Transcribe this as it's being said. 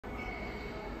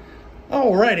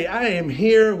Alrighty, I am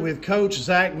here with Coach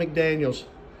Zach McDaniels.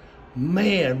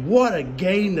 Man, what a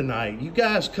game tonight. You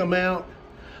guys come out,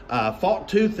 fought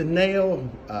tooth and nail,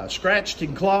 scratched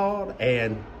and clawed,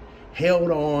 and held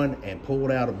on and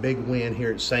pulled out a big win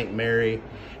here at St. Mary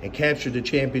and captured the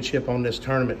championship on this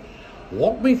tournament.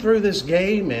 Walk me through this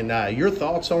game and your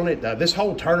thoughts on it. This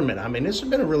whole tournament, I mean, this has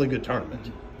been a really good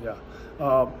tournament. Yeah.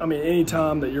 I mean, any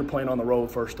time that you're playing on the road,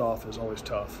 first off, is always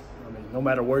tough. I mean, no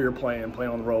matter where you're playing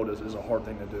on the road is a hard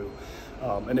thing to do.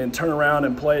 And then turn around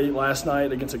and play last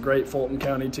night against a great Fulton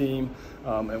County team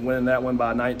and winning that one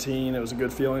by 19, it was a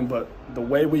good feeling. But the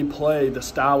way we play, the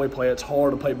style we play, it's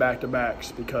hard to play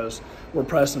back-to-backs because we're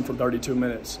pressing for 32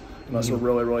 minutes unless we're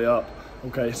really, really up.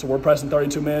 Okay, so we're pressing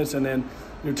 32 minutes, and then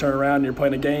you turn around and you're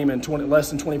playing a game in less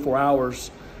than 24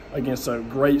 hours against a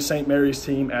great St. Mary's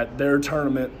team at their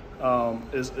tournament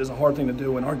is a hard thing to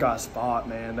do. And our guys fought,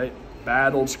 man. They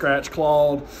battled,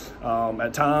 scratch-clawed.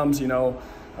 At times, you know,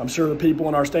 I'm sure the people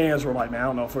in our stands were like, man, I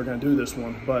don't know if we're going to do this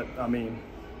one. But, I mean,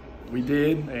 we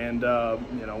did, and,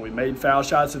 you know, we made foul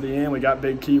shots at the end. We got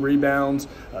big key rebounds.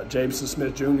 Jameson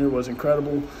Smith Jr. was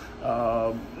incredible.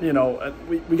 You know,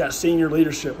 we got senior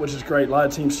leadership, which is great. A lot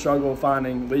of teams struggle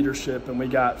finding leadership, and we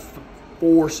got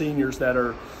 4 seniors that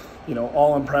are, you know,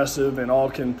 all impressive and all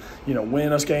can, you know,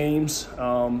 win us games,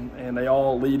 and they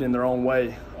all lead in their own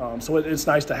way. So it's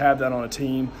nice to have that on a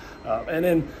team. And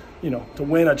then, you know, to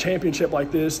win a championship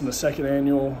like this in the second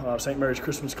annual St. Mary's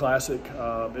Christmas Classic,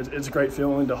 it's a great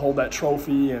feeling to hold that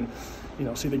trophy and, you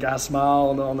know, see the guys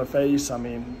smile on their face. I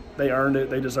mean, they earned it.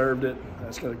 They deserved it.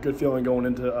 It's got a good feeling going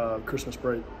into Christmas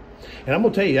break. And I'm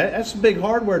going to tell you, that's some big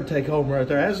hardware to take home right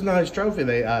there. That's a nice trophy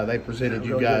they presented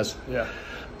you guys. Yeah.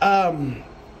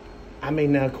 I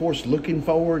mean, now, of course, looking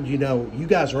forward, you know, you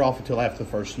guys are off until after the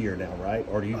first year now, right?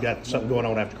 Or do you got something going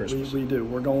on after Christmas? We do.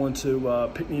 We're going to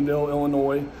Pinckneyville,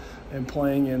 Illinois, and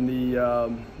playing in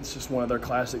the it's just one of their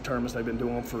classic tournaments they've been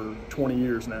doing for 20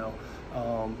 years now.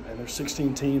 And there's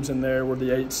 16 teams in there. We're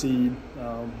the 8th seed,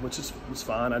 which was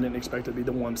fine. I didn't expect it to be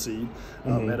the 1 seed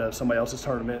at somebody else's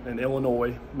tournament in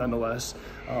Illinois, nonetheless.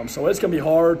 So it's going to be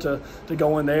hard to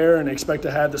go in there and expect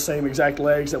to have the same exact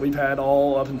legs that we've had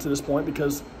all up until this point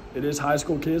because it is high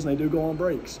school kids and they do go on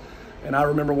breaks. And I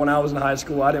remember when I was in high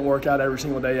school, I didn't work out every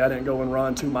single day. I didn't go and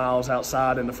run 2 miles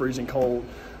outside in the freezing cold.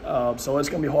 So it's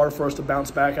going to be hard for us to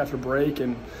bounce back after break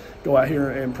and go out here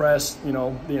and press, you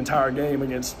know, the entire game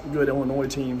against good Illinois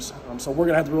teams. So we're going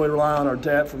to have to really rely on our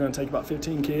depth. We're going to take about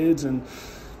 15 kids, and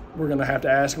we're going to have to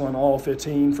ask on all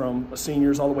 15 from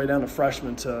seniors all the way down to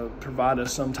freshmen to provide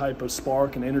us some type of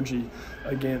spark and energy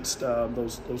against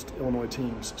those Illinois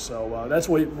teams. So that's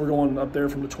why we're going up there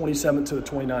from the 27th to the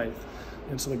 29th.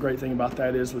 And so the great thing about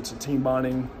that is it's a team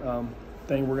bonding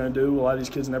thing we're going to do. A lot of these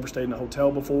kids never stayed in a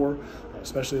hotel before,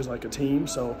 especially as like a team.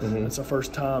 So it's a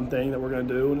first-time thing that we're going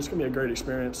to do, and it's going to be a great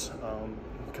experience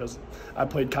because I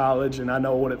played college and I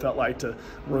know what it felt like to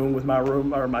room with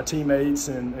my teammates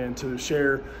and to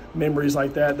share memories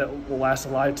like that will last a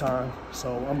lifetime.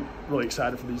 So I'm really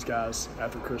excited for these guys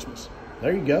after Christmas.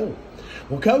 There you go.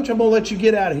 Well, Coach, I'm going to let you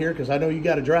get out of here because I know you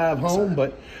got to drive home,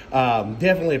 but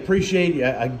definitely appreciate you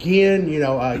again, you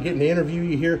know, getting to interview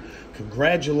you here.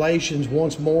 Congratulations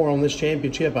once more on this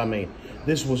championship. I mean,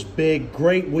 this was big,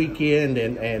 great weekend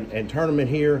and tournament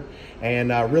here, and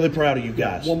really proud of you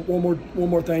guys. One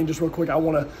more thing, just real quick. I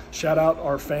want to shout out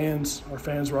our fans. Our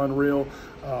fans were unreal.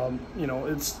 You know,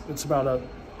 it's about a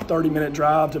 30-minute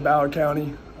drive to Ballard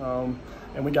County.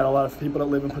 And we got a lot of people that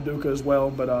live in Paducah as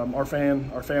well. But our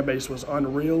fan base was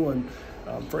unreal. And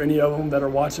for any of them that are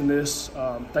watching this,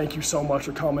 thank you so much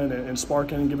for coming and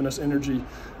sparking and giving us energy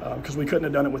because we couldn't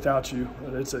have done it without you.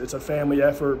 It's a family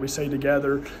effort. We stay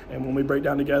together. And when we break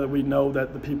down together, we know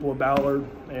that the people of Ballard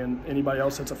and anybody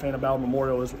else that's a fan of Ballard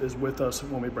Memorial is with us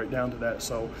when we break down to that.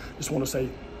 So just want to say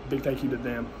big thank you to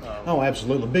them. Oh,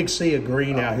 absolutely. Big sea of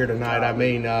green out here tonight. God, I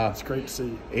mean, it's great to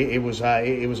see. It was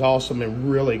awesome and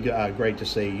really great to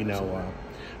see. You know,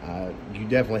 you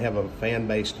definitely have a fan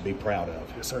base to be proud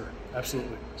of. Yes, sir.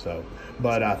 Absolutely. So,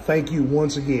 but thank you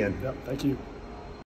once again. Yep. Thank you.